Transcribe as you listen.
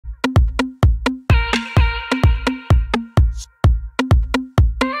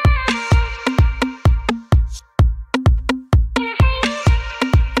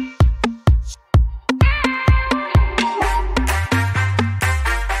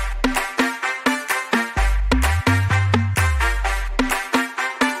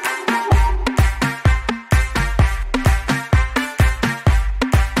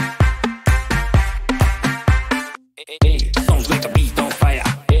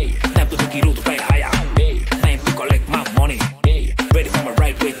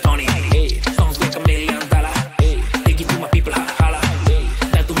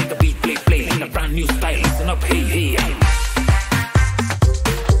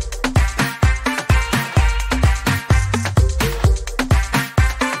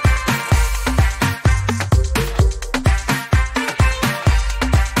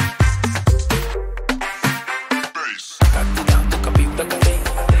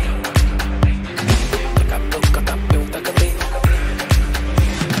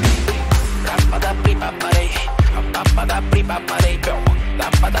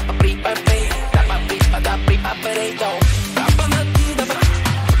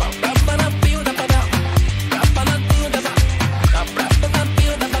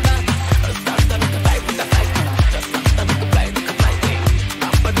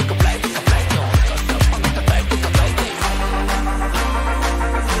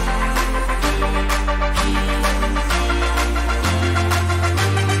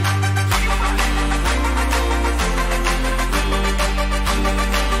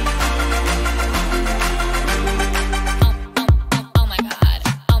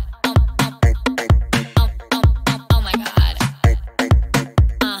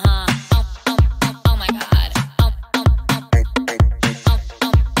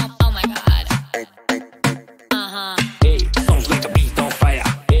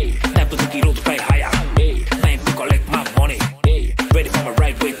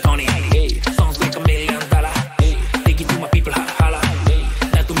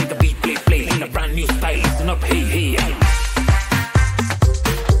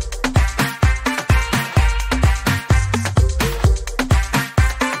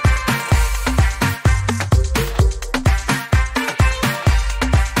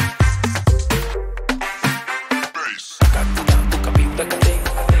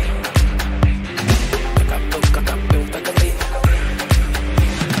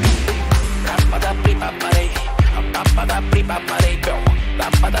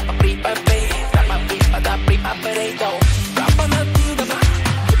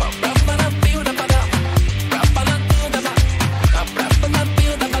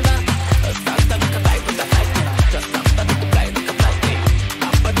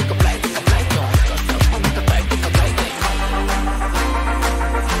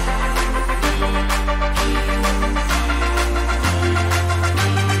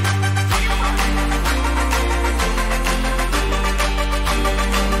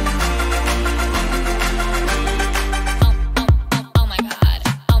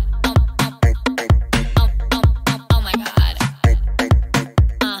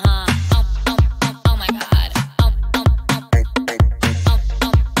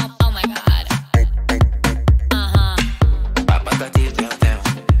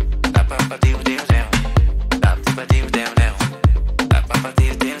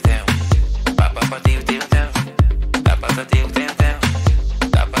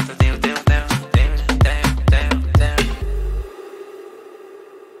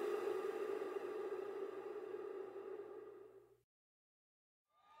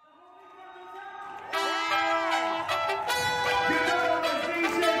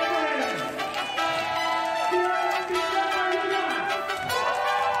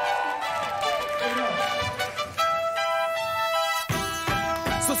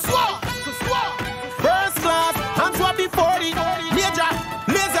First class, hands up the 40. Major,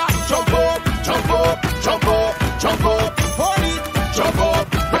 laser, jump up, jump up, jump up, jump up. 40, jump up.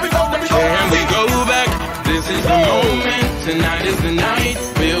 Let me go, let me go. Can we go back? This is the moment. Tonight is the night.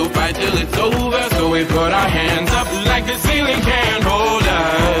 We'll fight till it's over. So we put our hands up like the ceiling can't hold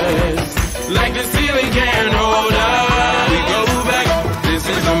us. Like the ceiling can't hold us. We go back. This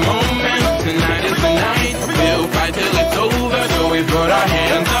is the moment. Tonight is the night. We'll fight till it's over. So we put our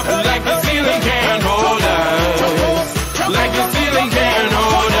hands up like the ceiling can't hold us. Like the ceiling can't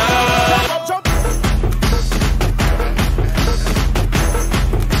hold us.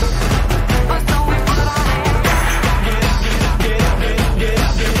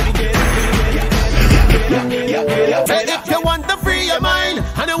 If you want to free your mind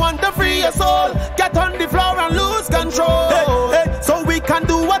and you want to free your soul, get on the floor and lose control. So we can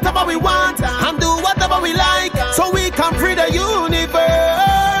do whatever we want and do whatever we like, so we can free the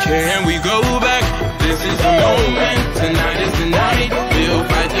universe. Can we go back? This is the moment. Tonight is the night. We'll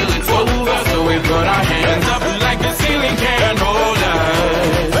fight till it's over. So we put our hands up like the ceiling can't hold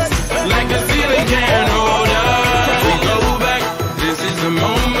us. Like the ceiling can't hold us. We go back. This is the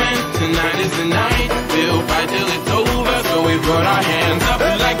moment. Tonight is the night. We'll fight till it's over. So we put our hands up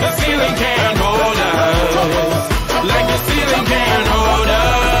like the ceiling can't hold us. Like the ceiling can't hold us.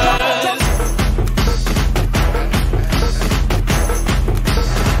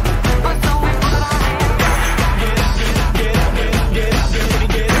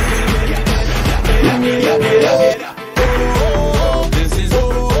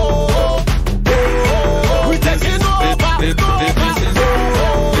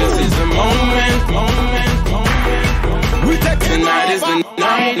 Tonight is the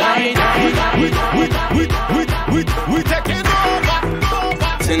night. We taking over.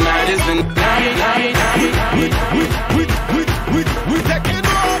 Tonight is the night. We taking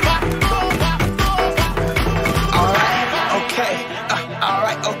over.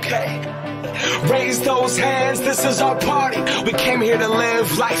 Alright, okay. Raise those hands, this is our party. We came here to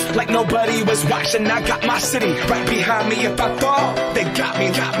live life like nobody was watching. I got my city right behind me. If I fall, they got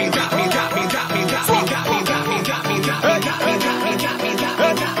me.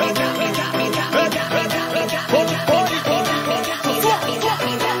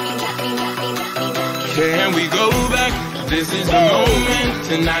 Can we go back? This is the moment.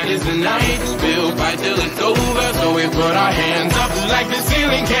 Tonight is the night. We'll fight till it's over. So we put our hands up like the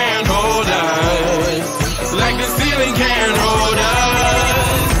ceiling can't hold us. Like the ceiling can't hold us.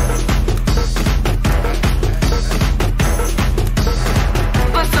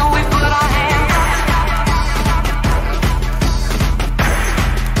 So we put our hands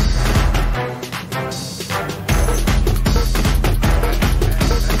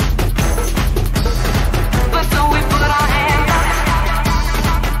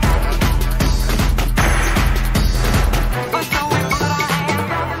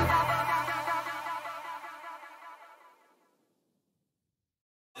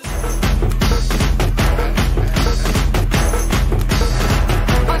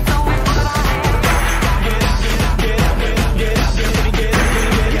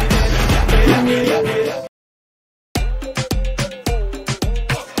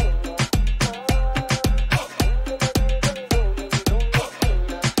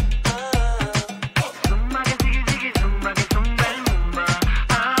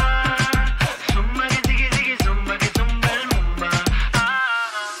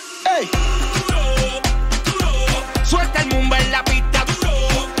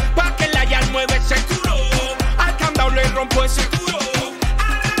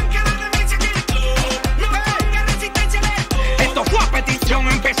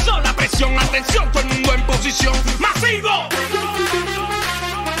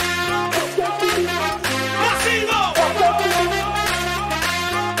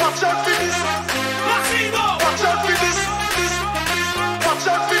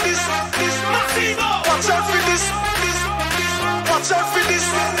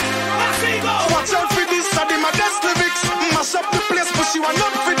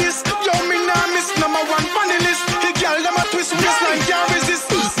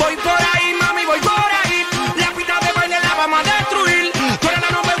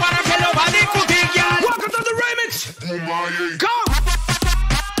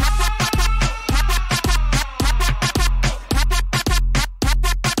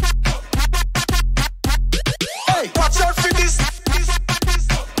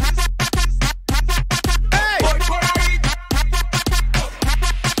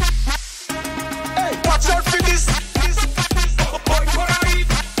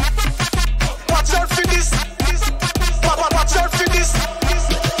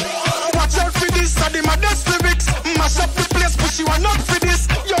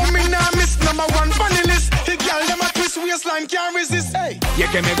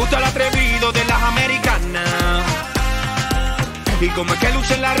que me gusta el atrevido de las americanas. Y como es que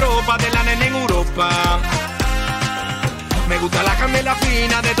luce la ropa de la nena en Europa. Me gusta la candela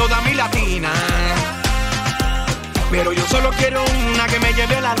fina de toda mi latina. Pero yo solo quiero una que me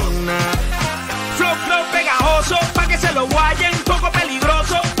lleve a la luna. Flow, flow pegajoso, pa' que se lo guayen. Poco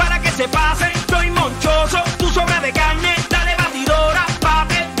peligroso, para que se pasen. Estoy monchoso, tú sobra de carne. Dale batidora,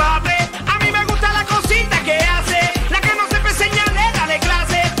 pape, pape. A mí me gusta la cosita que hace. La que no sepa señale, dale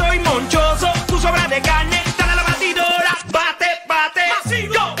clase. Estoy monchoso, tú sobra de carne. Dale la batidora, bate, bate.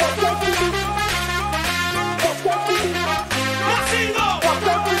 Masivo. Masivo.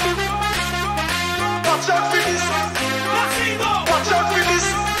 Watch out for this. Masivo. Watch out for this.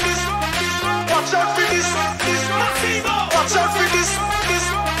 Watch out for this. Masivo. Watch out for this.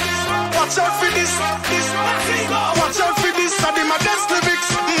 Watch out for this. Watch out for this. I did my best lyrics.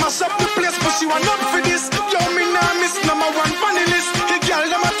 Mash up the place, but she want up for this. Yo, me nah miss number one funny list. The girl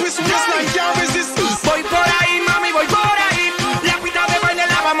them a twist waistline can't resist. Voy por ahí, mami, voy por ahí. La pista de baile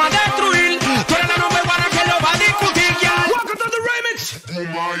la vamos a destruir. Tú eres la number one que lo va a discutir, girl. Welcome to the remix.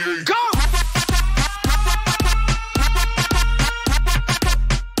 Go.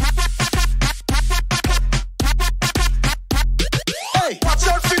 Watch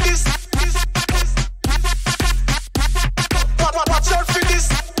out for this. Watch out for this.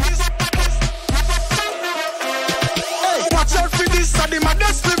 Watch out for this. I did my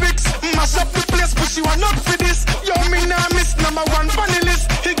best lyrics. Mash up the place, but she want up for this. Yo, me nah miss number one funny list.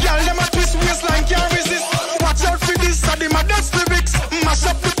 The girl them a twist waistline can't resist. Watch out for this. I did my best lyrics. Mash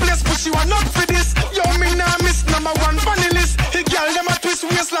up the place, but she want up for this. Yo, me nah miss number one funny list. The girl them a twist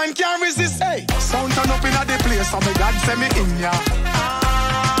waistline can't resist. Hey, sound turn up inna the place, so me glad say me in ya.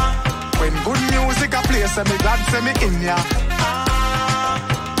 When good music a play, say me glad say me in ya.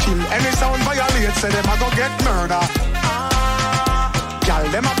 Kill any sound violate, say them a go get murder. Girl,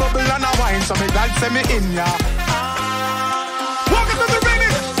 them a bubble and a wine, so me glad say me in ya. Welcome to the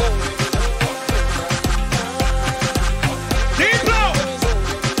remix. Deep blow.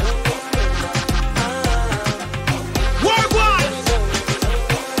 Work one.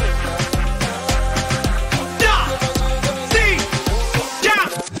 Da. Si. Ja.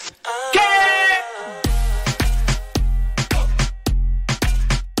 Ke.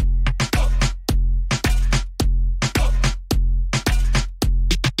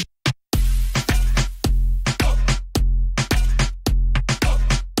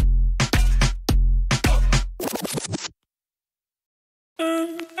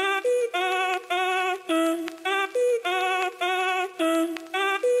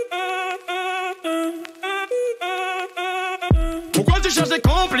 Pourquoi tu cherches des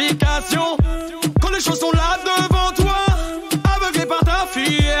complications quand les choses sont là devant toi? Aveuglé par ta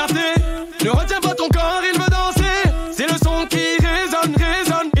fierté, ne retiens pas ton corps, il veut danser. C'est le son qui résonne,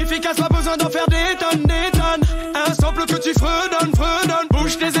 résonne. Efficace, pas besoin d'en faire des tonnes, des tonnes. Un sample que tu fredonnes, fredonnes.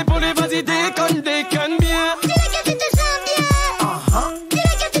 Bouge tes épaules et vas-y, déconne, déconne bien. Dis-le que tu te sens bien.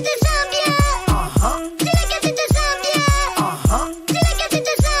 Dis-le que tu te sens bien. Dis-le que tu te sens bien. Dis-le que tu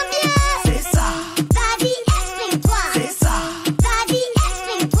te sens bien. C'est ça, Vas-y, explique-toi. c'est ça, Vas-y,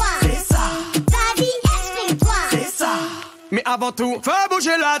 explique-toi. c'est ça, Vas-y, explique-toi. c'est ça. Mais avant tout, fais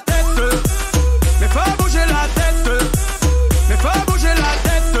bouger la tête. Mais fais bouger la tête. Mais fais bouger la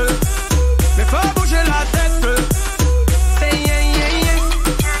tête. Mais fais bouger la tête. Say yeah, yeah, yeah.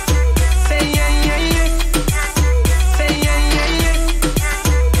 Say yeah, yeah, yeah. Say yeah, yeah, yeah.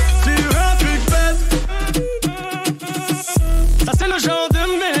 Sur un truc bête. Ça c'est le genre de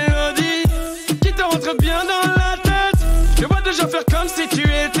mélodie qui te rentre bien dans la tête. Je vois déjà faire comme si tu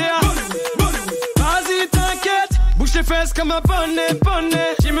étais à... Vas-y, t'inquiète, bouge tes fesses comme un poney,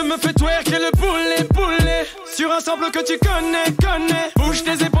 poney. Qui me fait twerker le poulet, poulet. Sur un sample que tu connais, connais. Bouge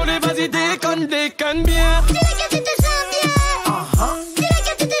tes épaules et vas-y, déconne, déconne bien. Dis-le que tu te sens bien. Dis-le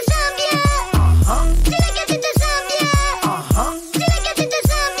que tu te sens bien. Dis-le que tu te sens bien. Dis-le que tu te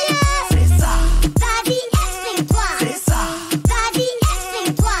sens bien. C'est ça, Vas-y, explique-toi. c'est ça, Vas-y,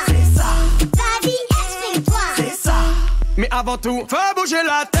 explique-toi. c'est ça, Vas-y, explique-toi. c'est ça. Mais avant tout, fais bouger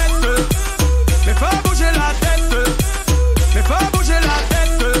la tête. Mais fais bouger la tête. Mais fais bouger la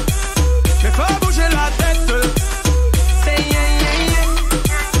tête. Mais fais bouger la tête. Say yeah, yeah, yeah.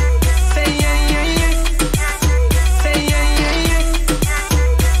 Say yeah, yeah, yeah. Say yeah, yeah, yeah.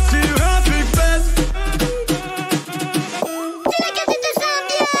 Sur un truc bête. Dis-le que tu te sens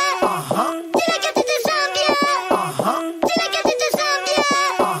bien. Dis-le que tu te sens bien. Dis-le que tu te sens bien.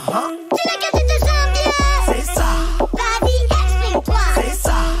 Dis-le que tu te sens bien. C'est ça, Vas-y, explique-toi. c'est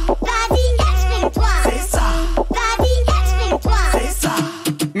ça, Vas-y, explique-toi. c'est ça, Vas-y, explique-toi. c'est ça.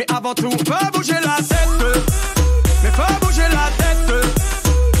 Mais avant tout, fais bouger la tête.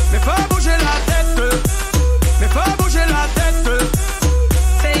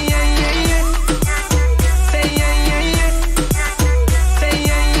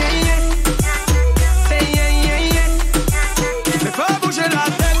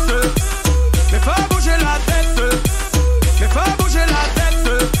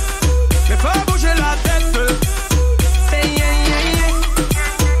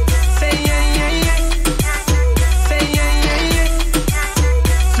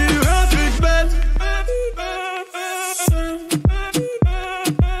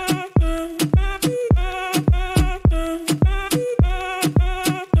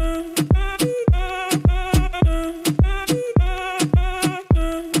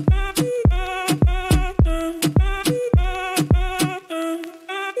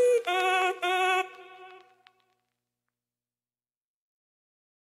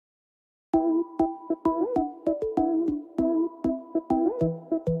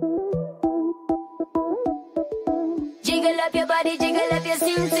 up your body, jiggle up your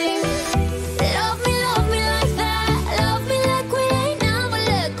sing sing. Love me like that. Love me like we ain't never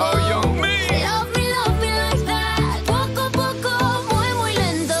let go. Oh, yo, me. Love me like that. Poco poco, muy muy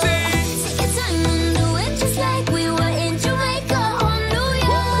lento. Take your time and do it just like we were in Jamaica or New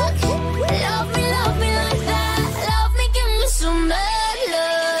York. Love me like that. Love me, give me some bad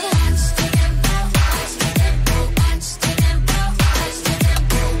love.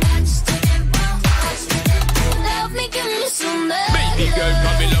 Love me, give me some bad love. Baby girl,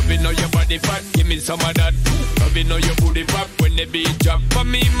 probably loving all your body fat. Give me some of that. Loving all your booty pop when the beat drop. For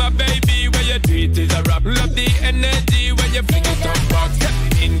me, my baby, where you do it is a rap. Love the energy when you fling it up back.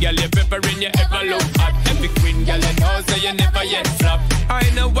 In girl, you peppering, you ever look hot. Every queen girl, you know, so you never yet flop. I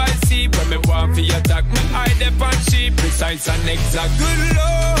know I see when me want for your attack. Me eye the punchy, precise and exact. Good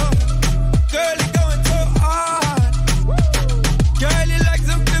lord, girl, you going so hard. Girl, you like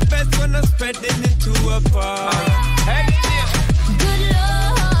something the best when I'm spreading it to a bar. Hey, yeah. Good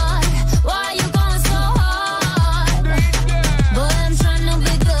Lord, why you going so hard? Boy, I'm trying to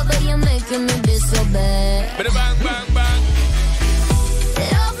be good, but you're making me be so bad. Bang, bang, bang.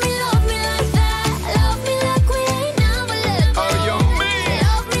 Love me like that. Love me like we ain't never let go. Oh, yo, me.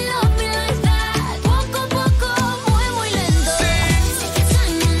 Love me like that. Poco poco, muy muy lento. Take your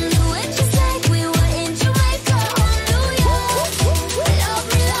time and do it just like we were in Jamaica or New York. Love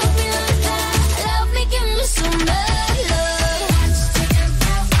me like that. Love me, give me some bad love.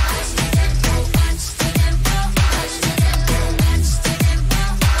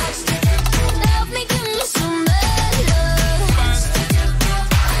 Love me, give me some bad love.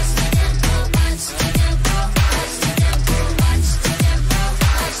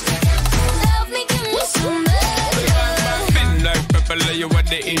 Love me, give me some bad love. Spin like pepper, you what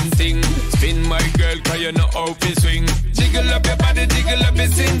the in thing. Spin my girl, cause you know how to swing. Jiggle up your body, jiggle up your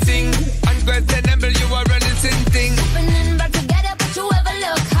sing. Unquestionable, you are running sing. Opening back together, but you ever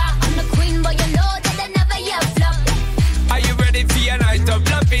look hot. I'm the queen, but you know that I never yet flop. Are you ready for your night of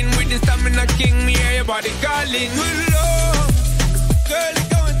loving? With the stamina king, me hear your body calling. Good lord, girl, you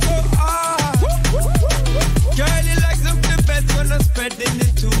going so hard. Girl, you like something the best when I'm spreading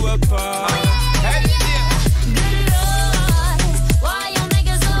it to a bar. Hey, yeah. Good Lord, why you make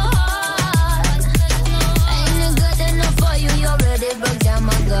it so hard? Ain't it good enough for you? You already broke down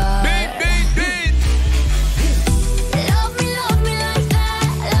my guard. Beat. Love me like that.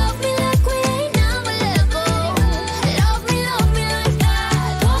 Love me like we ain't never let go. Love me like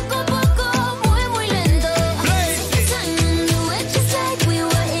that. Poco poco, muy muy lento. Take your time and do it just like we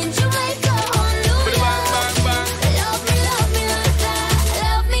were in Jamaica or New York. Love me like that.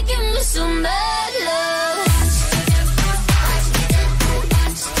 Love me, give me some bad love.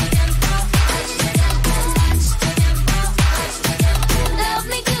 Love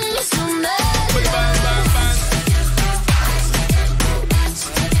me, give me some bad love.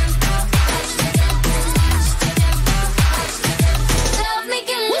 Love me,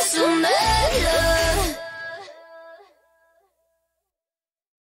 give me some bad love.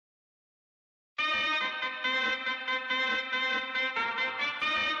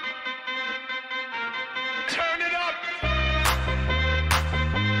 Turn it up.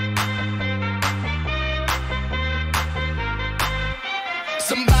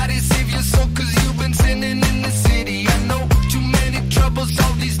 Somebody save your soul, cause you've been sinning in the city. I know too many troubles,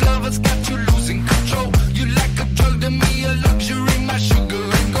 all these lovers got you losing control. You like a drug to me, a luxury, my sugar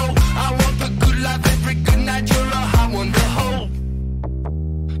and gold. I want the good life every good night, you're a hot one to hold.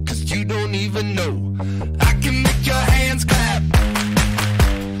 Cause you don't even know, I can make your hands clap.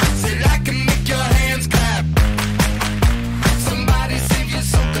 Said I can make your hands clap. Somebody save your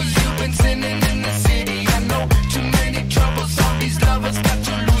soul, cause you've been sinning in the city. I know too many troubles, all these lovers got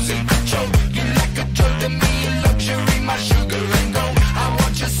you losing control. You like a drug to me, a luxury, my sugar and gold. I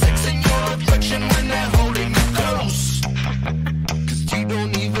want your sex and your affection when they're holding you close. Cause you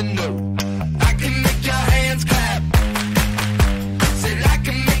don't even know, I can make your hands clap. Said I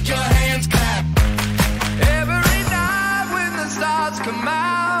can make your hands clap. Every night when the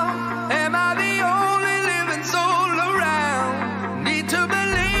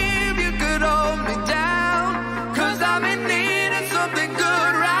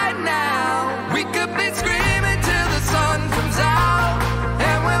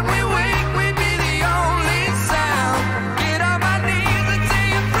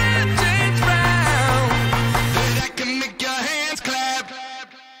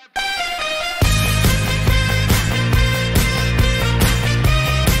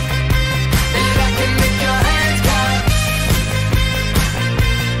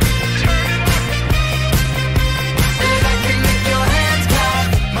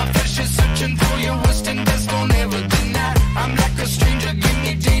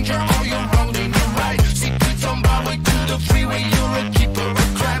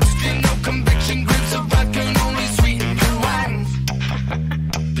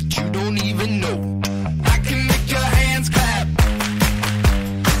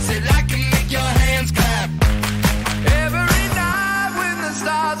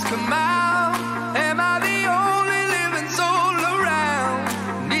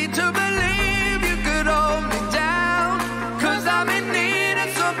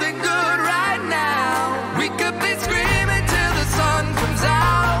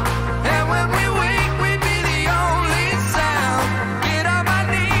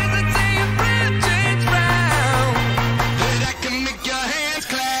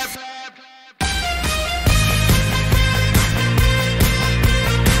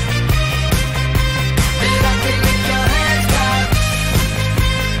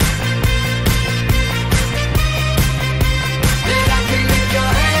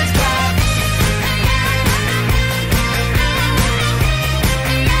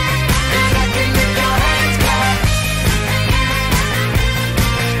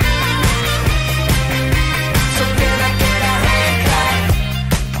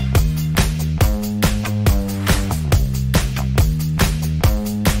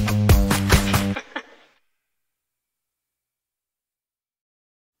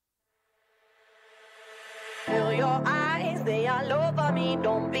eyes, they all over me.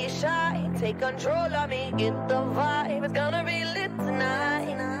 Don't be shy, take control of me. Get the vibe, it's gonna be lit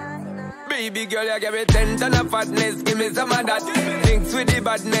tonight. Baby girl, you give me 10 ton of fatness, give me some of that. Thinks with the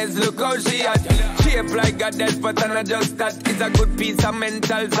badness, look how she at. Shape like a death, but I'm not just that. It's a good piece of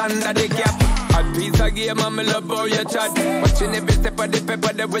mentals under the cap. A piece of game, I'm love how you chat. Watching every step of the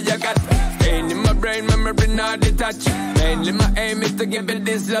paper, the way you got. Staying in my brain, memory not detached. Mainly my aim is to give it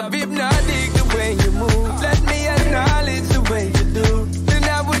this love. If not, dig the way you move. Let me acknowledge the way you do. Then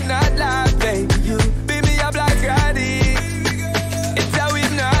I would not lie, baby. You beat me up like Roddy. It's how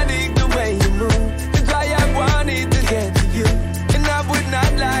hypnotic the way you move. That's why I wanted to get to you. And I would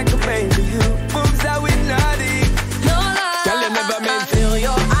not like a baby. You moves how hypnotic. No lie, girl, you never meant to. Feel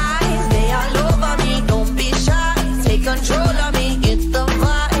your eyes, they all over me. Don't be shy, take control of me. Get the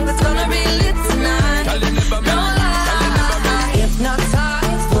vibe, it's gonna be lit tonight. Girl, you never meant. No lie,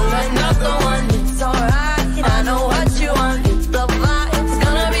 hypnotized, pull another one. It's alright, I know what you want. Get the vibe, it's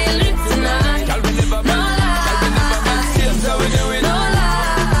gonna be lit tonight. Girl, we never No meant. lie, Girl, we never meant. Seems how we do it. no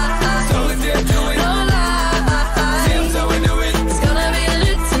lie, So we did do it. no lie. Seems how we do it. It's gonna be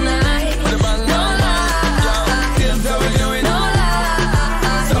lit tonight. With a bang, No bang, bang. lie, Seems how we do it. no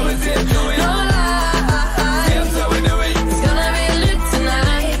lie. So we did do it. No lie, Seems how we do it. it's gonna be lit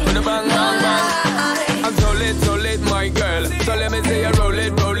tonight. With a bang, No bang, bang. lie. I'm so lit, my girl. So let me say you roll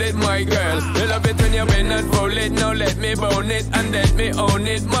it, my girl. You love it when you bend and roll it. Now let me bone it and let me own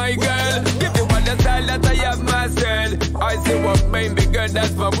it, my girl. Give you all the style that I have myself. I say what made me good,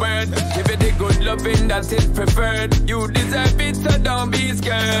 that's my word. Give it the good loving that is preferred. You deserve it, so don't be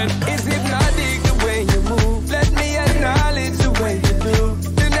scared. It's hypnotic the way you move. Let me acknowledge the way you do.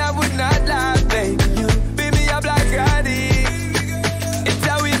 Then I would not lie, baby. You beat me up like Roddy. It's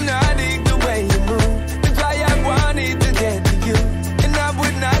how hypnotic the way you move. That's why I wanted to get to you. And I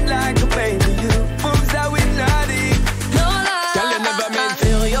would not like a baby. You moves how hypnotic. No lie, Girl, you never meant.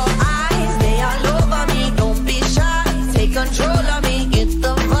 feel your eyes, they all over me. Don't be shy, take control of me. Get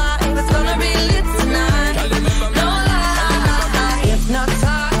the vibe, it's gonna be lit tonight. Girl, you never No meant. lie,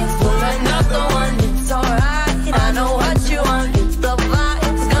 hypnotized, pull another one. It's alright, I know what you want. Get the vibe,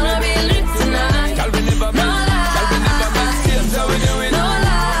 it's gonna be lit tonight. Girl, we never No meant. Girl, we never meant. Seems how we do it. No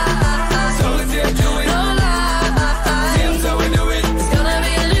lie, So we did do it. no lie. Seems how we do it. It's gonna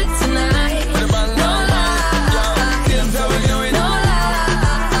be lit tonight. With a bang, No bang, bang. lie, Seems how we do it. no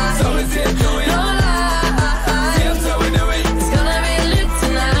lie. So we did do it. No lie, Seems how we do it. it's gonna be lit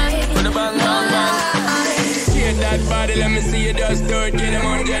tonight. With a bang, bang, bang. Shake that body, let me see you just do it. Get him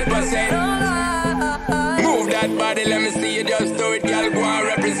 100%. Move that body, let me see you just do it. Girl, go and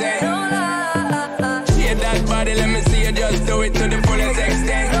represent. Shake that body, let me see you just do it to the fullest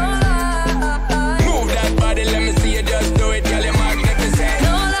extent. Move that body, let me see you just do it. Girl, you're magnificent.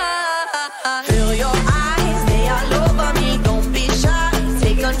 Feel your eyes, they all over me. Don't be shy,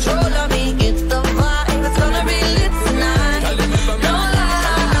 take control of me. Get the vibe, it's gonna be lit tonight. Girl, you never No meant.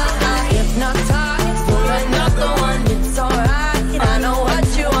 lie, hypnotized, pull another one. It's alright, I know what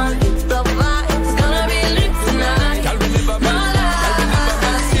you want. Get the vibe, it's gonna be lit tonight. Girl, we never No meant. Girl, we never meant.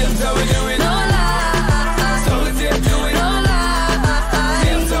 lie, Seems how we do it. no lie, So we did do it. no lie.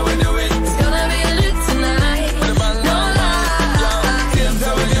 Seems how we do it. It's gonna be lit tonight. With a bang, No bang, bang. lie, Seems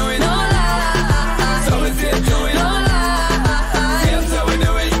how we do it. no lie. So we did do it. No lie, Seems how we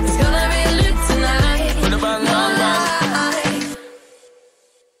do it. it's gonna be lit tonight. With a bang, No bang, bang. lie.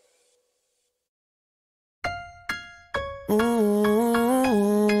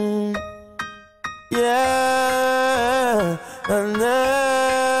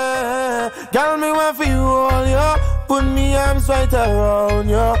 Yeah, girl, me want for you all, yo. Put me arms right around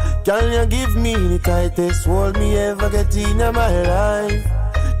you. Girl, you give me the tightest hold me ever get in my life.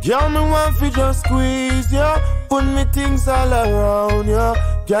 Girl, me want for just squeeze you. Put me things all around you.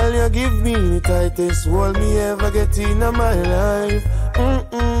 Girl, you give me the tightest hold me ever get in my life.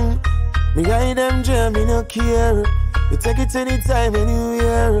 Me guide them jam, me no care. You take it anytime,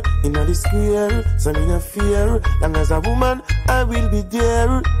 anywhere. In the square, so me no fear. Long as a woman, I will be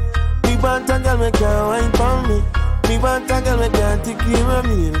there. Me want a girl, me can't wine for me. Me want a girl, me can't take care of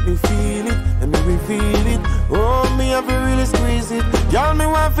me. Let me feel it, let me reveal it. Oh, me have to really squeeze it. Girl, me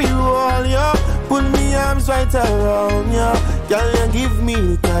want for you all, yo. Put me arms right around you. Girl, you give me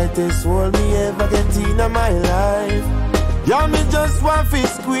the tightest hold me ever get in my life. Girl, me just want to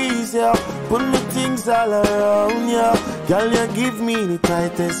squeeze ya. Put me things all around ya. Girl, you give me the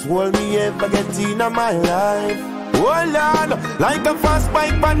tightest hold me ever get in my life. Oh Lord, like a fast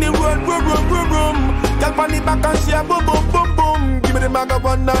bike on the road, boom, boom, boom, boom. Girl, on the back and she a boom, boom, boom, boom. Give me the maga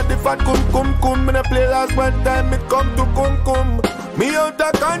one, not the fat cum, cum, cum. Me the play last one time, it come to cum, cum. Me out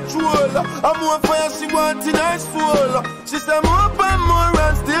of control. I'm more fire she want in her soul. She say more and more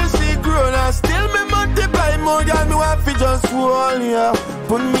and still she grown. And still me multiply more, girl, me want fi just hold ya.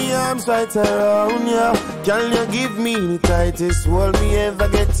 Put me arms right around ya. Can you give me the tightest hold me ever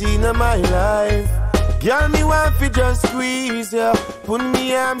get in my life? Girl, me want fi just squeeze ya. Put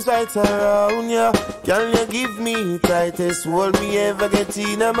me arms right around ya. Can you give me the tightest hold me ever get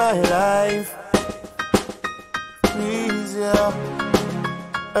in my life? Squeeze ya,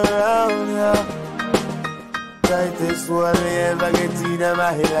 around ya. Tightest hold me ever get in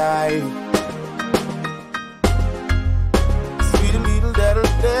my life. Sweet little little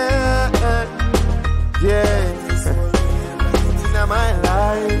dad. Yeah, this hold me ever get in my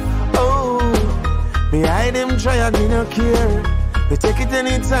life. Oh. Me hide them try and me no care. Me take it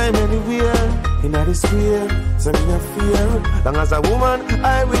anytime, anywhere. In the square, so me no fear. Long as a woman,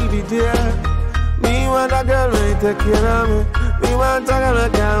 I will be there. Me want a girl when take care of me. Me want a girl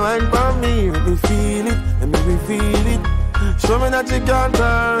that can wine for me. Let me feel it, let me feel it. Show me that you can't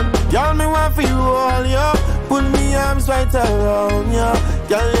turn. Girl, me want for you all, yo. Put me arms right around, yo.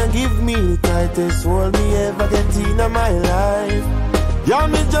 Girl, you give me the tightest hold me ever get in my life. Girl,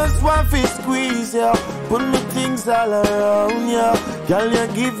 me just want to squeeze ya. Put me things all around ya. Girl, you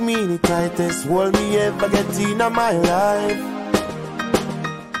give me the tightest hold me ever get in my life.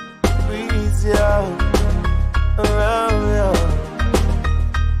 Squeeze ya, around ya.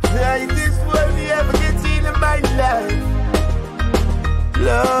 Tightest hold me ever get in my life.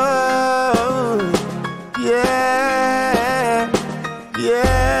 Love, yeah,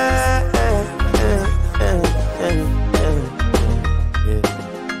 yeah.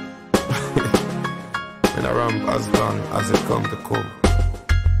 As done as it come to come.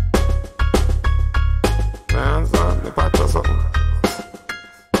 Man, son, me patch or something.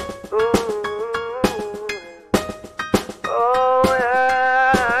 Oh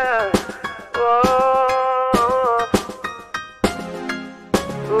yeah, oh,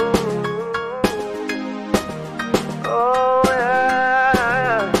 oh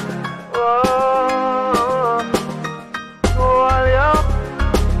yeah, oh, all you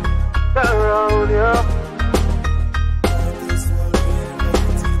around you.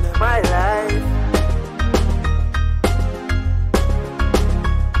 My life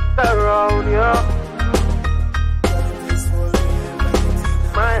around you.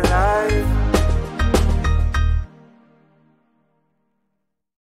 My life.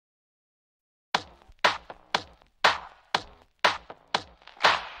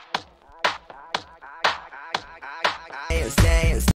 Stay